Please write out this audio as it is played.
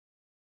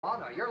Oh,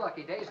 no, your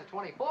lucky day's the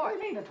 24th. What do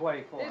you mean the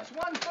 24th? It's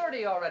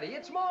 1:30 already.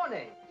 It's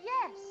morning.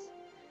 Yes,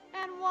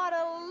 and what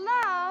a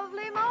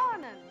lovely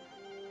morning.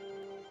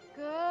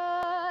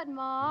 Good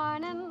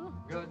morning.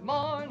 Good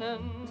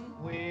morning.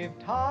 We've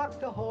talked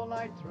the whole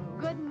night through.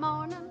 Good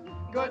morning.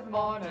 Good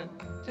morning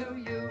to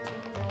you.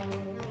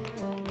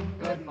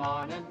 Good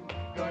morning.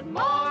 Good morning.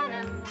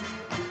 Morning.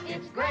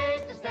 It's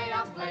great to stay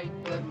up late.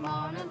 Good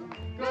morning.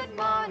 Good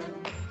morning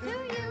to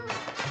you.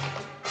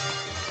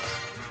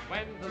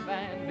 When the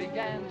band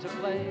began to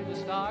play, the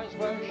stars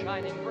were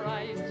shining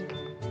bright.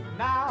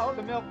 Now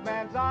the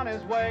milkman's on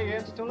his way.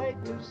 It's too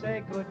late to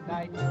say good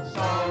night.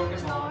 So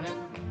good morning.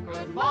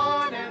 Good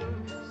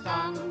morning.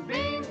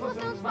 Sunbeams will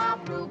soon smile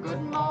through.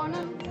 Good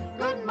morning.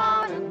 Good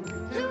morning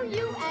To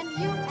you and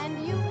you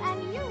and you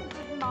and you.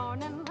 Good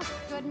morning.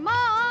 Good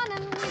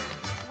morning.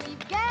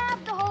 We've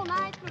gabbed the whole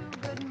night through.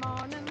 Good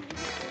morning.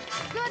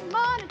 Good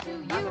morning to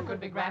you. Nothing could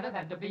be grander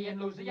than to be in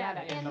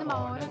Louisiana In the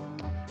morning.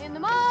 In the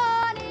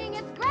morning,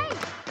 it's great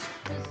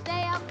to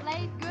stay up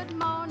late. Good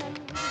morning.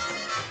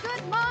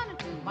 Good morning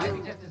to Might be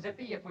you. just as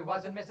zippy if we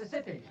was in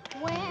Mississippi.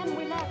 When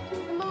we left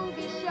the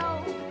movie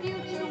show, the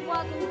future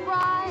wasn't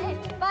bright.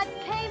 But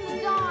came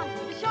the dawn,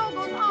 the show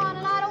goes on,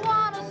 and I don't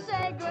want to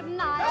say good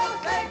night.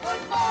 Don't say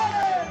good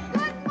morning.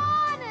 Good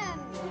morning.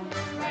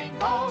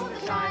 Rainbows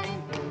are shining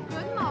through.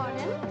 Good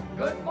morning.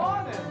 Good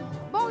morning.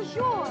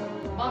 Bonjour.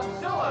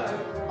 Monsieur.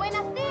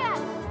 Buenos dias.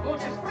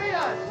 Gutes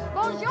Frias.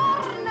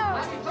 Buongiorno.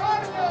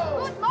 Buongiorno.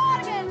 Good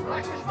morning.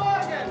 Gleiches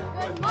Morgen.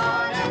 Good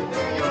morning to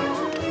you.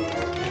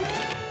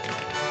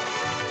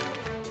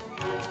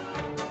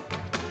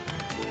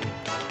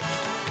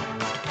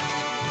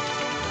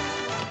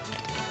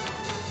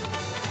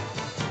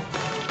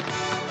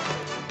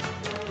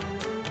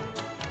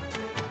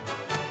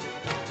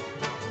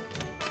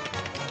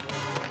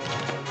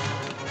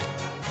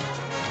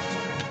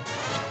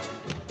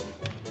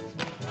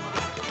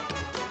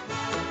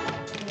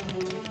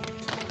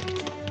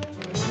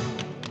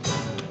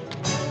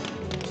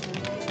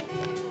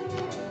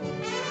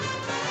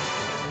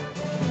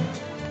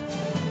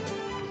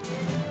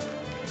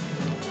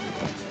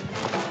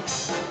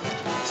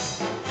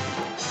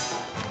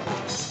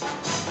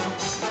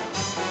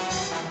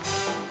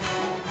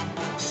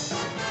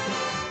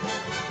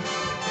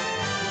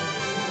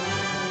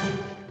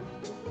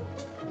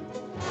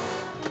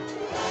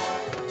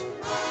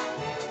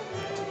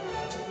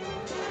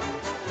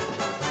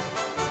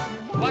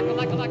 Waka